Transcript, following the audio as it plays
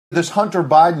This Hunter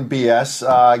Biden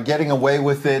BS, getting away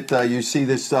with it. You see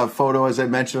this photo, as I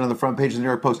mentioned, on the front page of the New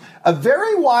York Post. A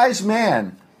very wise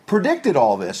man predicted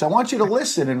all this. I want you to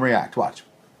listen and react. Watch.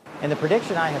 And the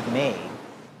prediction I have made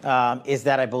is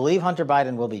that I believe Hunter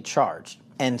Biden will be charged,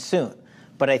 and soon.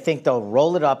 But I think they'll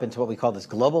roll it up into what we call this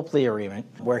global plea agreement,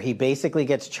 where he basically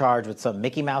gets charged with some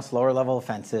Mickey Mouse lower-level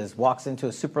offenses, walks into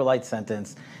a super light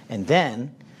sentence, and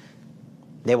then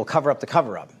they will cover up the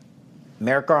cover-up.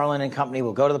 Merrick Garland and company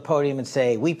will go to the podium and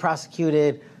say, we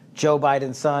prosecuted Joe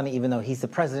Biden's son, even though he's the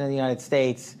president of the United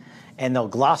States, and they'll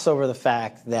gloss over the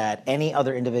fact that any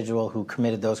other individual who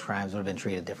committed those crimes would have been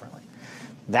treated differently.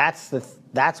 That's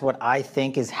what I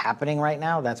think is happening right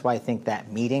now. That's why I think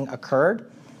that meeting occurred,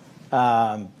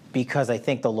 because I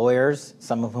think the lawyers,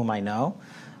 some of whom I know,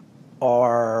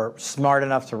 are smart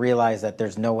enough to realize that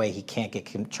there's no way he can't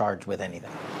get charged with anything.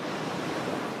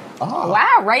 Oh.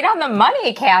 Wow, right on the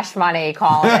money, Cash Money,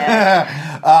 calling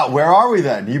it. Where are we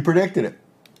then? You predicted it.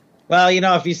 Well, you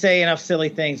know, if you say enough silly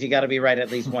things, you got to be right at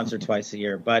least once or twice a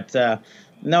year. But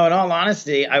no, in all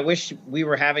honesty, I wish we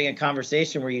were having a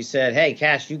conversation where you said, hey,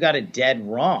 Cash, you got it dead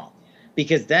wrong.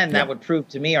 Because then that would prove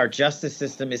to me our justice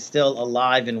system is still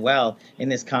alive and well in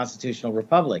this constitutional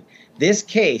republic. This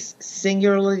case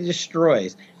singularly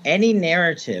destroys any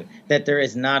narrative that there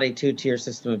is not a two-tier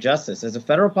system of justice. As a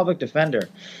federal public defender,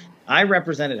 I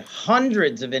represented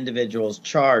hundreds of individuals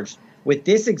charged with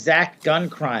this exact gun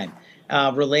crime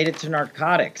related to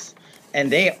narcotics.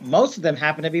 And most of them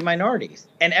happen to be minorities.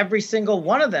 And every single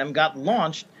one of them got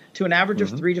launched to an average of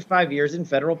 3 to 5 years in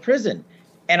federal prison.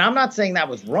 And I'm not saying that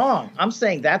was wrong. I'm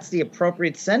saying that's the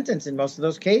appropriate sentence in most of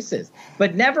those cases.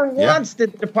 But never once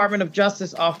did the Department of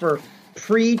Justice offer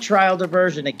pre-trial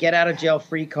diversion, a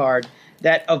get-out-of-jail-free card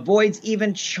that avoids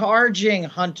even charging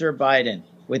Hunter Biden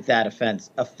with that offense,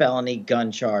 a felony gun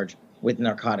charge with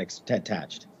narcotics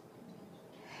attached.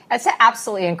 That's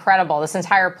absolutely incredible. This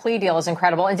entire plea deal is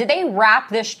incredible. And did they wrap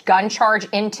this gun charge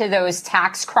into those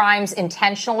tax crimes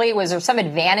intentionally? Was there some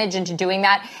advantage into doing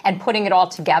that and putting it all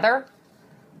together?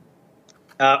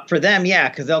 For them, yeah,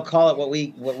 because they'll call it what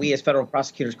we as federal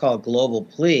prosecutors call a global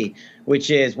plea, which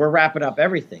is we're wrapping up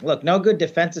everything. Look, no good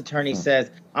defense attorney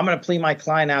says, I'm going to plea my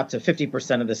client out to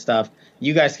 50% of the stuff.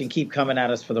 You guys can keep coming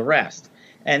at us for the rest.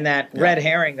 And that red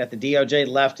herring that the DOJ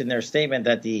left in their statement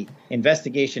that the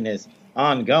investigation is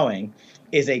ongoing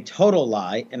is a total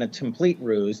lie and a complete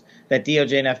ruse that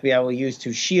DOJ and FBI will use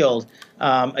to shield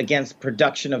against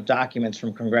production of documents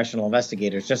from congressional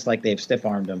investigators, just like they've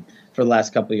stiff-armed them for the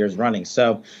last couple of years running.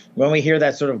 So when we hear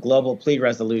that sort of global plea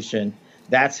resolution,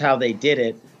 that's how they did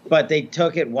it. But they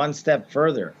took it one step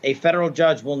further. A federal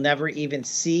judge will never even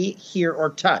see, hear,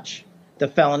 or touch the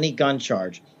felony gun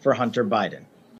charge for Hunter Biden.